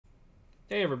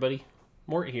Hey everybody,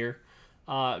 Mort here.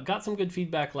 Got some good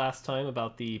feedback last time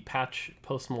about the patch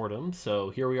postmortem, so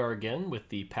here we are again with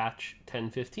the patch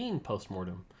 10.15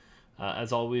 postmortem.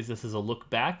 As always, this is a look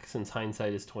back since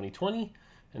hindsight is 2020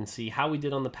 and see how we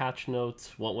did on the patch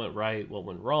notes, what went right, what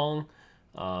went wrong,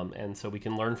 and so we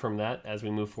can learn from that as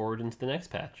we move forward into the next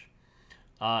patch.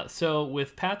 So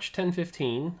with patch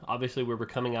 10.15, obviously we were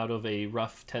coming out of a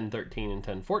rough 10.13 and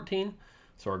 10.14,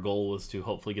 so our goal was to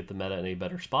hopefully get the meta in a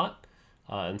better spot.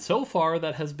 And so far,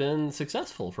 that has been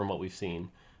successful from what we've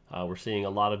seen. We're seeing a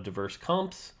lot of diverse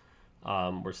comps.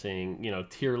 We're seeing,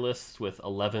 tier lists with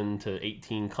 11 to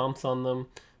 18 comps on them,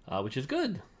 which is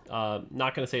good.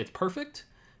 Not going to say it's perfect.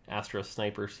 Astra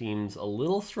Sniper seems a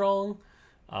little strong.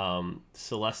 Chrono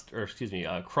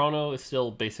is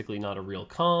still basically not a real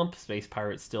comp. Space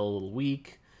Pirate's still a little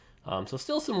weak. So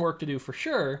still some work to do for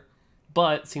sure,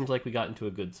 but seems like we got into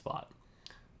a good spot.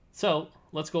 So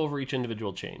let's go over each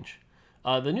individual change.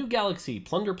 The new galaxy,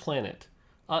 Plunder Planet.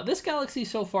 This galaxy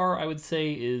so far, I would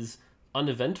say, is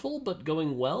uneventful, but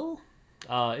going well.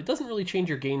 It doesn't really change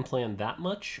your game plan that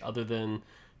much, other than,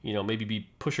 maybe be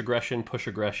push aggression.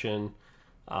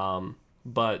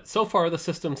 But so far, the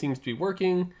system seems to be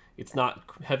working. It's not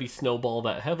heavy snowball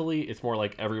that heavily. It's more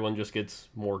like everyone just gets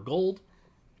more gold.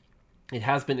 It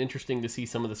has been interesting to see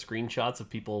some of the screenshots of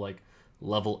people like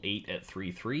level 8 at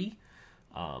 3-3.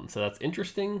 So that's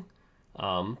interesting.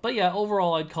 But yeah,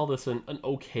 overall, I'd call this an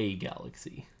okay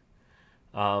galaxy.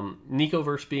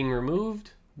 Nicoverse being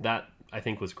removed, that I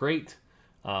think was great.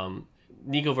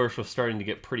 Nicoverse was starting to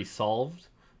get pretty solved.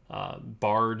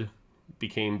 Bard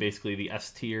became basically the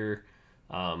S tier,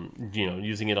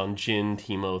 using it on Jhin,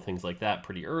 Teemo, things like that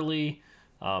pretty early.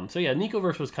 So yeah,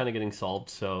 Nicoverse was kind of getting solved,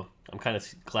 so I'm kind of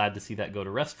glad to see that go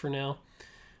to rest for now.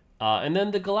 And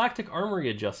then the Galactic Armory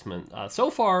adjustment. So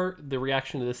far, the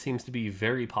reaction to this seems to be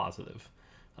very positive.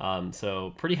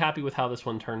 So pretty happy with how this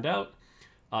one turned out.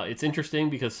 It's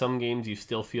interesting because some games you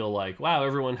still feel like, wow,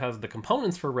 everyone has the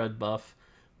components for red buff,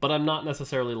 but I'm not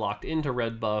necessarily locked into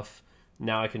red buff.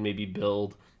 Now I can maybe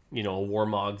build, a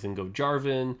Warmogs and go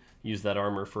Jarvan, use that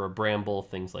armor for a Bramble,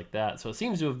 things like that. So it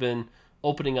seems to have been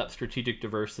opening up strategic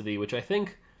diversity, which I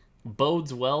think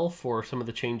bodes well for some of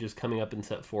the changes coming up in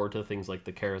set 4 to things like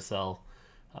the carousel.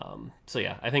 So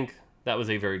yeah, I think that was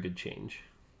a very good change.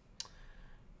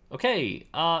 Okay,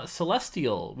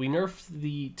 Celestial. We nerfed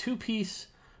the 2-piece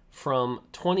from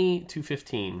 20 to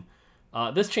 15.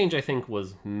 This change, I think,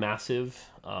 was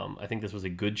massive. I think this was a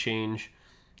good change.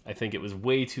 I think it was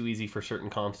way too easy for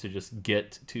certain comps to just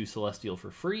get to Celestial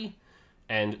for free,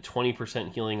 and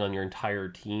 20% healing on your entire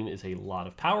team is a lot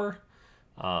of power.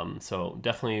 So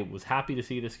definitely was happy to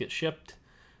see this get shipped.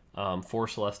 For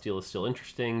Celestial is still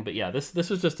interesting, but yeah, this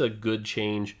was just a good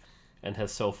change and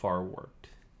has so far worked.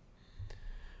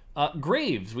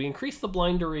 Graves, we increased the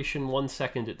blind duration 1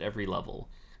 second at every level.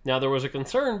 Now there was a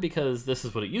concern because this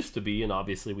is what it used to be, and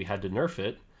obviously we had to nerf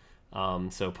it.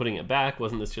 So putting it back,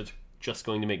 wasn't this just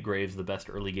going to make Graves the best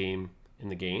early game in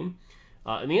the game?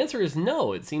 And the answer is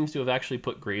no. It seems to have actually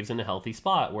put Graves in a healthy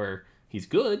spot where he's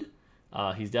good.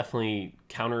 He's definitely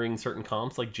countering certain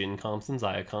comps like Jhin comps and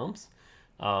Xayah comps.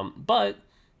 But,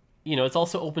 it's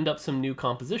also opened up some new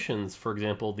compositions. For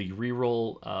example, the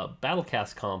reroll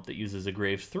Battlecast comp that uses a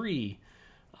Graves 3.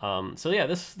 So yeah,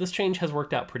 this change has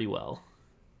worked out pretty well.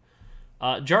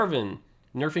 Jarvan,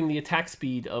 nerfing the attack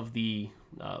speed of the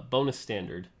bonus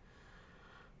standard.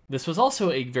 This was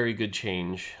also a very good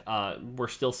change. We're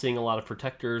still seeing a lot of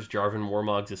protectors. Jarvan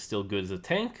Warmogs is still good as a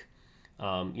tank.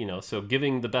 So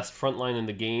giving the best frontline in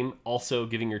the game, also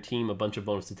giving your team a bunch of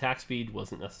bonus attack speed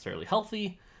wasn't necessarily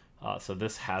healthy. So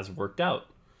this has worked out.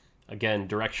 Again,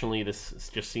 directionally, this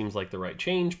just seems like the right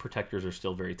change. Protectors are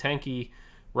still very tanky.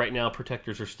 Right now,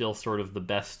 Protectors are still sort of the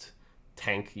best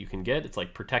tank you can get. It's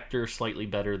like Protector, slightly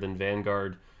better than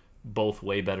Vanguard, both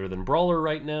way better than Brawler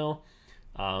right now.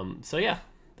 So yeah,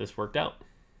 this worked out.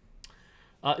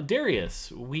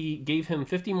 Darius, we gave him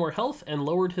 50 more health and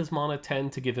lowered his mana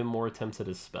 10 to give him more attempts at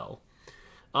his spell.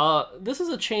 This is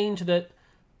a change that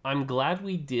I'm glad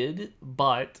we did,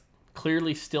 but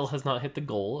clearly still has not hit the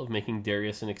goal of making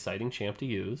Darius an exciting champ to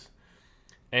use.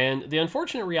 And the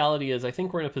unfortunate reality is I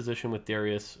think we're in a position with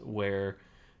Darius where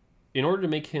in order to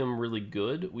make him really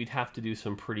good, we'd have to do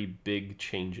some pretty big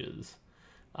changes.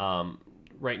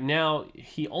 Right now,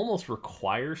 he almost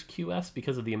requires QS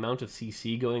because of the amount of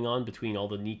CC going on between all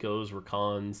the Nikos,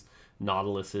 Rakans,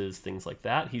 Nautiluses, things like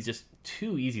that. He's just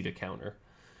too easy to counter.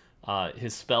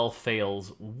 His spell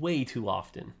fails way too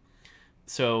often.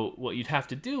 So what you'd have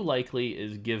to do likely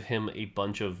is give him a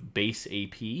bunch of base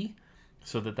AP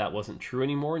so that wasn't true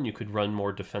anymore and you could run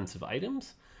more defensive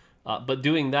items. But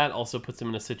doing that also puts him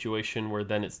in a situation where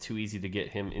then it's too easy to get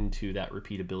him into that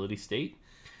repeatability state.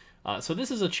 So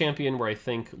this is a champion where I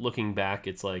think, looking back,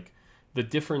 it's like the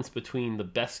difference between the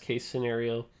best case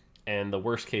scenario and the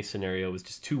worst case scenario is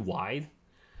just too wide,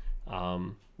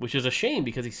 which is a shame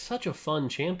because he's such a fun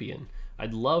champion.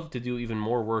 I'd love to do even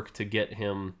more work to get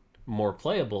him more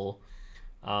playable.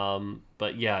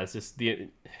 But yeah, it's just the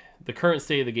current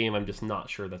state of the game, I'm just not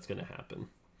sure that's going to happen.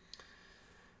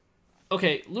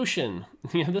 Okay, Lucian.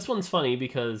 This one's funny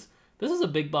because this is a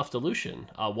big buff to Lucian.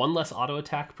 1 less auto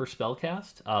attack per spell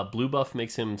cast. Blue buff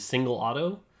makes him single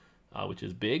auto, which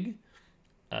is big.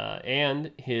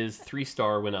 And his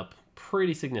 3-star went up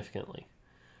pretty significantly.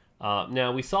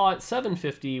 Now, we saw at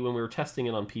 750 when we were testing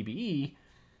it on PBE,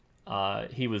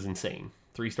 he was insane.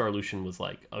 3-star Lucian was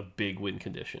like a big win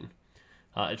condition.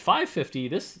 At 550,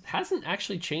 this hasn't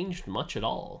actually changed much at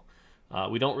all.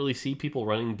 We don't really see people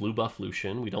running blue buff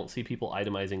Lucian. We don't see people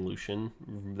itemizing Lucian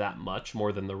that much,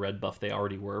 more than the red buff they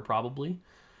already were, probably.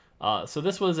 So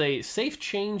this was a safe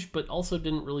change, but also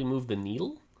didn't really move the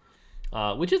needle,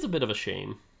 which is a bit of a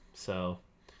shame. So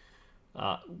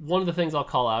one of the things I'll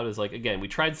call out is, like, again, we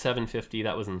tried 750.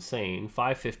 That was insane.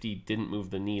 550 didn't move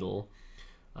the needle.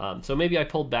 So maybe I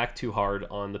pulled back too hard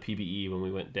on the PBE when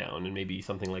we went down, and maybe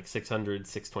something like 600,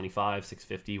 625,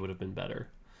 650 would have been better.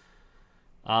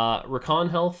 Recon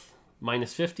health,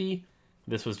 minus 50.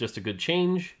 This was just a good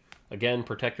change. Again,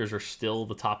 protectors are still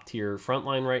the top tier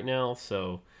frontline right now,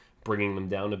 so bringing them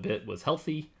down a bit was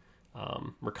healthy.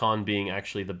 Recon being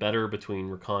actually the better between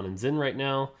Recon and Xin right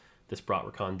now. This brought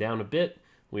Recon down a bit.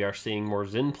 We are seeing more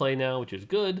Xin play now, which is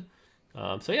good.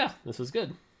 So yeah, this is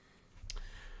good.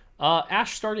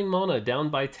 Ashe starting mana down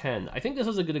by 10. I think this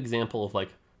is a good example of, like,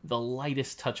 the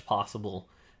lightest touch possible.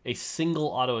 A single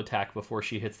auto attack before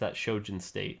she hits that Shojin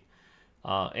state.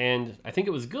 And I think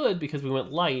it was good because we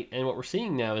went light, and what we're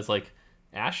seeing now is, like,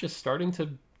 Ashe is starting to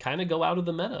kind of go out of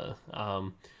the meta.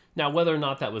 Now, whether or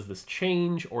not that was this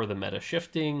change or the meta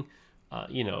shifting,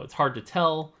 it's hard to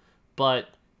tell, but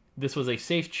this was a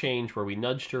safe change where we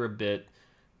nudged her a bit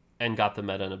and got the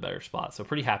meta in a better spot. So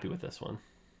pretty happy with this one.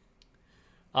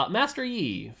 Master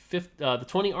Yi, the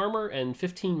 20 armor and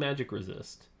 15 magic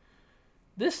resist.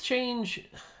 This change,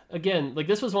 again, like,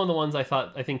 this was one of the ones I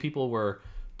think people were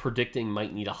predicting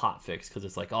might need a hot fix because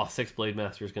it's like, oh, 6 Blade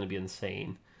Master is going to be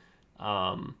insane.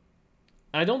 I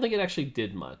don't think it actually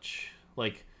did much.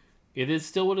 Like, it is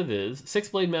still what it is. 6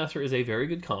 Blade Master is a very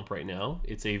good comp right now.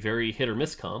 It's a very hit or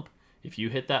miss comp. If you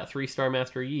hit that 3-star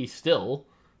Master Yi, still,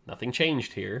 nothing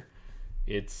changed here.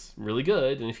 It's really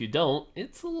good, and if you don't,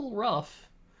 it's a little rough.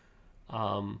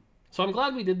 So I'm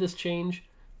glad we did this change.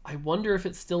 I wonder if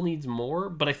it still needs more,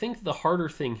 but I think the harder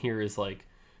thing here is, like,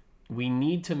 we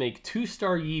need to make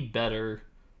 2-star Yi better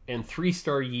and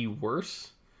 3-star Yi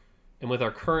worse. And with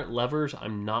our current levers,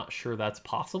 I'm not sure that's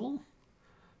possible.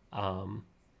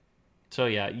 So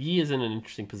yeah, Yi is in an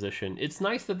interesting position. It's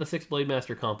nice that the 6 Blade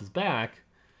Master comp is back,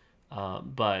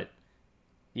 but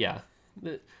yeah.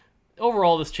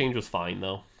 Overall, this change was fine,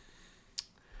 though.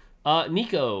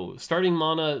 Nico, starting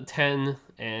mana 10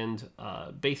 and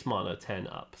base mana 10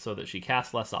 up so that she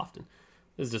casts less often.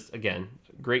 This is just, again,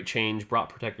 great change, brought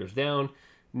protectors down.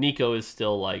 Nico is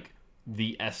still, like,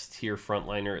 the S tier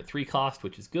frontliner at 3 cost,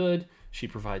 which is good. She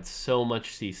provides so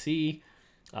much CC.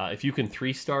 If you can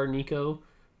 3-star Nico,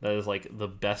 that is, like, the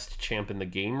best champ in the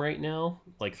game right now.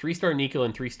 Like, 3-star Nico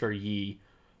and 3-star Yi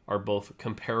are both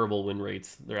comparable win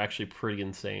rates. They're actually pretty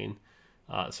insane.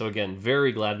 So again,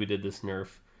 very glad we did this nerf.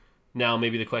 Now,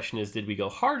 maybe the question is, did we go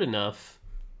hard enough?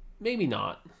 Maybe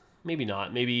not. Maybe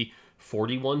not. Maybe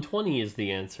 4120 is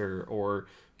the answer, or,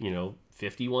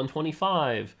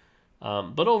 5125.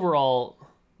 But overall,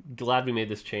 glad we made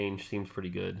this change. Seems pretty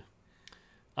good.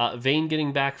 Vayne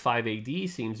getting back 5 AD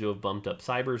seems to have bumped up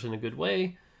Cybers in a good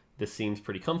way. This seems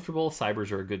pretty comfortable.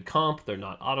 Cybers are a good comp. They're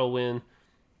not auto-win.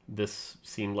 This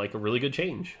seemed like a really good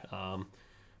change,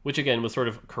 which, again, was sort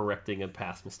of correcting a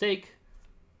past mistake.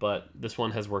 But this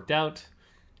one has worked out,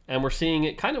 and we're seeing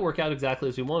it kind of work out exactly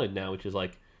as we wanted now, which is,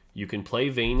 like, you can play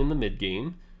Vayne in the mid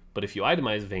game, but if you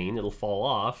itemize Vayne, it'll fall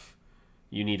off.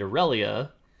 You need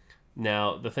Aurelia.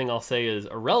 Now, the thing I'll say is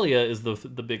Aurelia is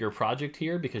the bigger project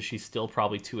here because she's still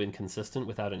probably too inconsistent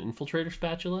without an Infiltrator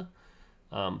Spatula.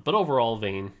 But overall,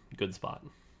 Vayne, good spot.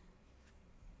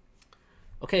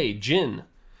 Okay, Jhin.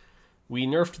 We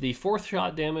nerfed the 4th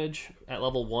shot damage at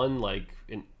level 1, like,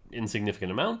 an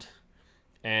insignificant amount.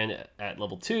 And at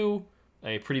level 2,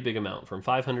 a pretty big amount, from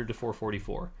 500 to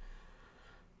 444.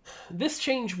 This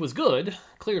change was good.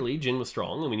 Clearly, Jhin was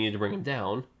strong, and we needed to bring him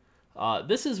down.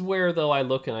 This is where, though, I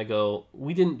look and I go,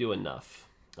 we didn't do enough.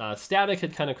 Static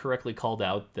had kind of correctly called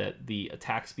out that the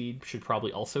attack speed should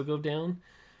probably also go down,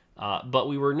 but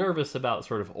we were nervous about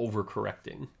sort of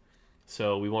overcorrecting.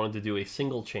 So we wanted to do a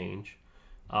single change.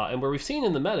 And where we've seen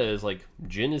in the meta is like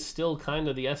Jhin is still kind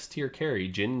of the S tier carry.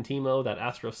 Jhin and Teemo, that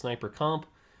Astro Sniper comp.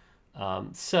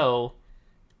 So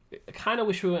I kind of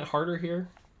wish we went harder here.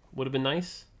 Would have been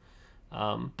nice.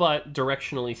 But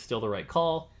directionally still the right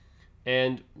call.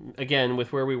 And again,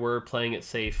 with where we were, playing it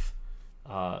safe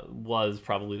was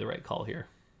probably the right call here.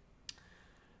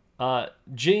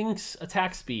 Jinx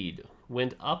attack speed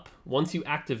went up once you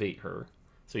activate her.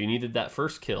 So you needed that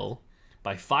first kill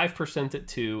by 5% at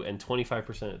 2 and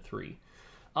 25% at 3.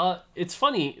 It's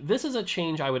funny, this is a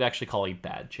change I would actually call a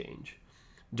bad change.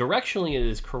 Directionally it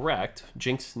is correct,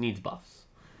 Jinx needs buffs.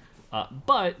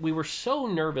 But we were so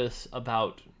nervous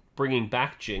about bringing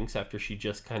back Jinx after she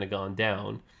just kind of gone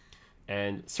down.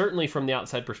 And certainly from the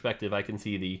outside perspective, I can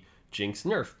see the Jinx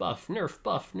nerf buff, nerf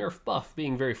buff, nerf buff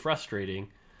being very frustrating.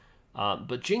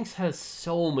 But Jinx has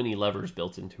so many levers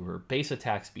built into her. Base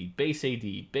attack speed, base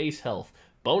AD, base health,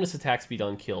 bonus attack speed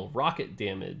on kill, rocket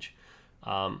damage.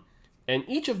 And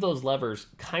each of those levers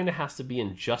kind of has to be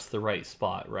in just the right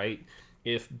spot, right?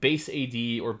 If base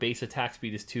AD or base attack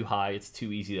speed is too high, it's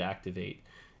too easy to activate.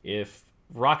 If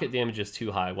rocket damage is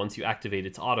too high, once you activate,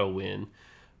 it's auto win.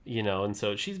 You know, and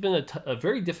so she's been a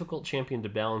very difficult champion to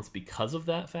balance because of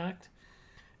that fact.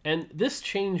 And this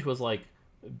change was like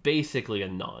basically a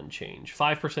non-change.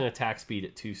 5% attack speed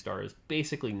at 2 stars,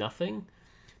 basically nothing.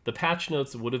 The patch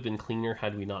notes would have been cleaner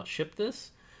had we not shipped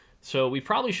this. So we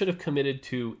probably should have committed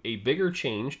to a bigger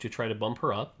change to try to bump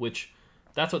her up, which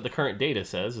that's what the current data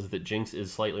says, is that Jinx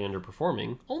is slightly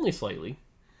underperforming, only slightly.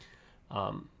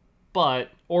 Or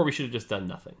we should have just done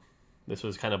nothing. This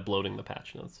was kind of bloating the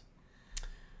patch notes.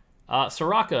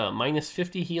 Soraka, minus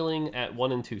 50 healing at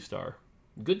 1 and 2 star.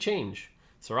 Good change.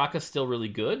 Soraka's still really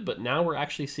good, but now we're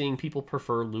actually seeing people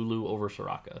prefer Lulu over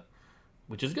Soraka,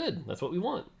 which is good. That's what we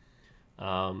want.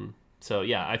 So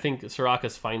yeah, I think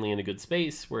Soraka's finally in a good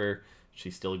space where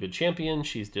she's still a good champion.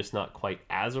 She's just not quite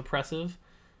as oppressive.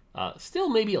 Still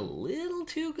maybe a little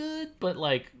too good, but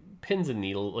like pins and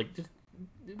needles, like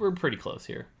we're pretty close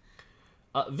here.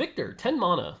 Victor, 10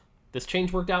 mana. This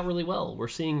change worked out really well. We're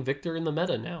seeing Victor in the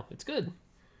meta now. It's good.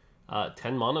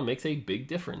 10 mana makes a big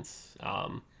difference.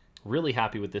 Really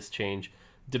happy with this change.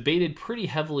 Debated pretty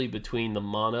heavily between the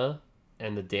mana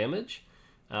and the damage.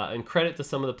 And credit to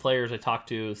some of the players I talked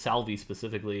to, Salvi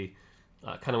specifically,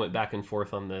 kind of went back and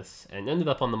forth on this and ended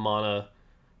up on the mana.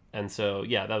 And so,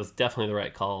 yeah, that was definitely the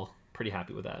right call. Pretty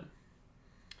happy with that.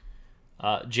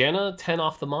 Janna, 10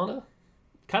 off the mana.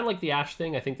 Kind of like the Ashe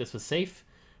thing, I think this was safe.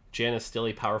 Janna's still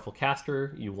a powerful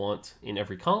caster you want in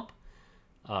every comp.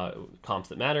 Comps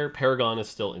that matter. Paragon is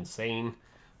still insane,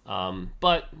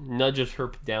 but nudges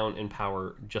her down in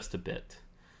power just a bit.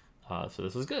 So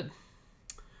this was good.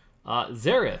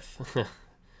 Xerath.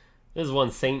 This is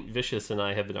one Saint Vicious and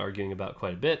I have been arguing about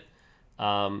quite a bit.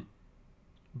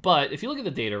 But if you look at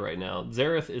the data right now,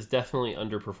 Xerath is definitely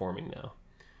underperforming now.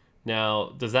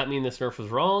 Now, does that mean this nerf was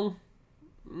wrong?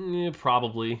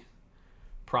 Probably.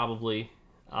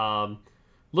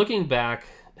 Looking back,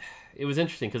 it was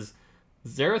interesting because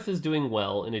Xerath is doing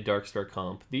well in a Darkstar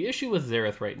comp. The issue with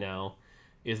Xerath right now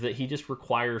is that he just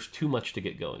requires too much to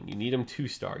get going. You need him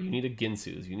 2-star, you need a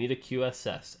Ginsu's, you need a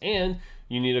QSS, and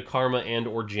you need a Karma and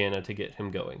or Janna to get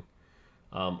him going.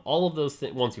 All of those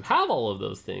things, once you have all of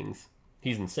those things,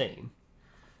 he's insane.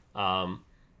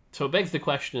 So it begs the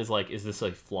question is like, is this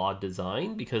a flawed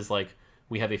design? Because like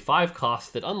we have a 5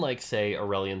 cost that, unlike say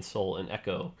Aurelion Sol and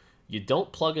Echo, you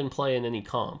don't plug and play in any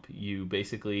comp. You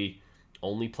basically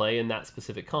only play in that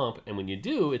specific comp, and when you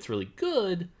do, it's really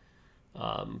good.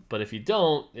 But if you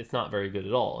don't, it's not very good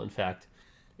at all. In fact,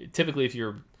 typically if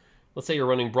you're, let's say you're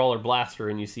running Brawler Blaster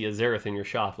and you see a Xerath in your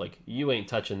shop, like you ain't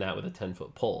touching that with a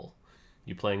 10-foot pole.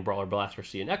 You playing Brawler Blaster,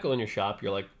 see an Echo in your shop,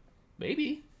 you're like,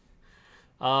 maybe.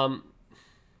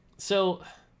 So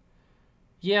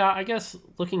yeah, I guess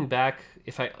looking back,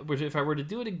 if I were to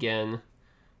do it again,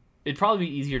 it'd probably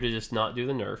be easier to just not do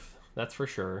the nerf, that's for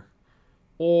sure.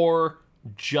 Or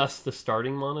just the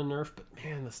starting mana nerf, but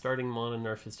man, the starting mana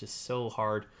nerf is just so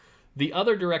hard. The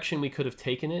other direction we could have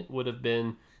taken it would have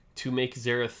been to make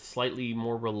Xerath slightly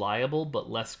more reliable, but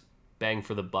less bang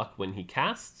for the buck when he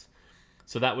casts.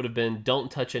 So that would have been, don't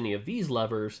touch any of these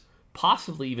levers,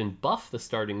 possibly even buff the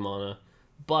starting mana,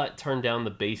 but turn down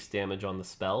the base damage on the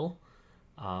spell.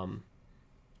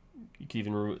 You can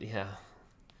even remove, yeah.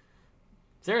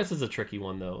 Xerath is a tricky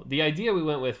one, though. The idea we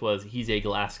went with was he's a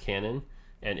glass cannon,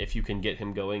 and if you can get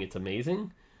him going, it's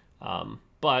amazing.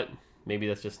 But maybe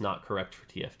that's just not correct for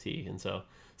TFT. And so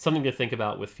something to think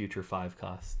about with future 5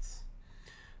 costs.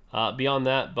 Beyond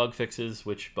that, bug fixes,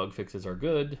 which bug fixes are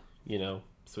good, you know,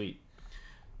 sweet.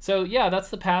 So yeah, that's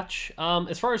the patch.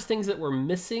 As far as things that were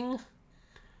missing,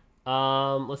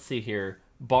 let's see here.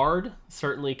 Bard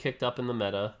certainly kicked up in the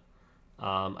meta.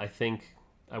 I think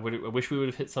I wish we would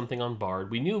have hit something on Bard.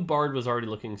 We knew Bard was already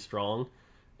looking strong,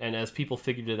 and as people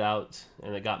figured it out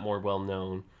and it got more well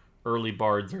known, early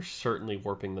Bards are certainly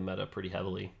warping the meta pretty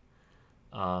heavily.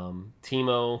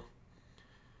 Teemo's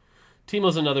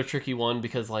another tricky one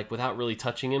because, like, without really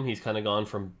touching him, he's kind of gone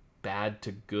from bad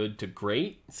to good to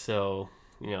great. So,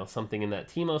 you know, something in that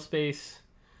Teemo space.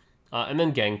 And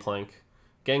then Gangplank.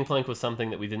 Gangplank was something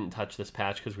that we didn't touch this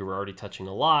patch because we were already touching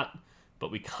a lot, but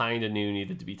we kind of knew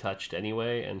needed to be touched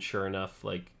anyway. And sure enough,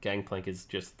 like, Gangplank is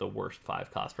just the worst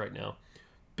 5 cost right now.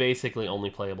 Basically only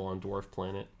playable on Dwarf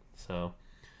Planet. So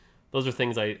those are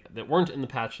things that weren't in the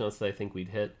patch notes that I think we'd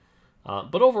hit.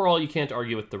 But overall, you can't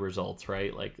argue with the results,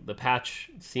 right? Like, the patch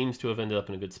seems to have ended up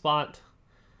in a good spot.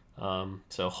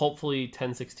 So hopefully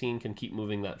 10.16 can keep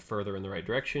moving that further in the right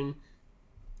direction.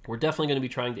 We're definitely going to be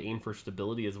trying to aim for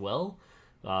stability as well,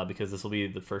 because this will be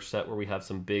the first set where we have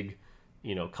some big,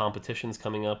 you know, competitions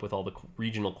coming up with all the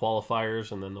regional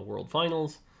qualifiers and then the world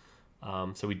finals.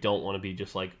 So we don't want to be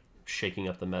just like shaking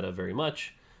up the meta very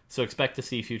much. So expect to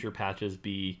see future patches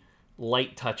be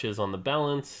light touches on the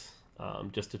balance,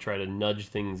 just to try to nudge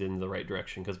things in the right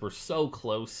direction, because we're so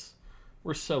close.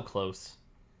 We're so close.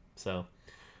 So,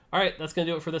 all right, that's going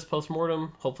to do it for this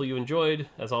postmortem. Hopefully you enjoyed.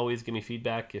 As always, give me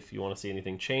feedback if you want to see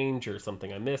anything change or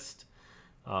something I missed.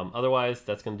 Otherwise,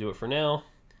 that's going to do it for now.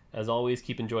 As always,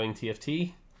 keep enjoying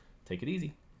TFT. Take it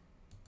easy.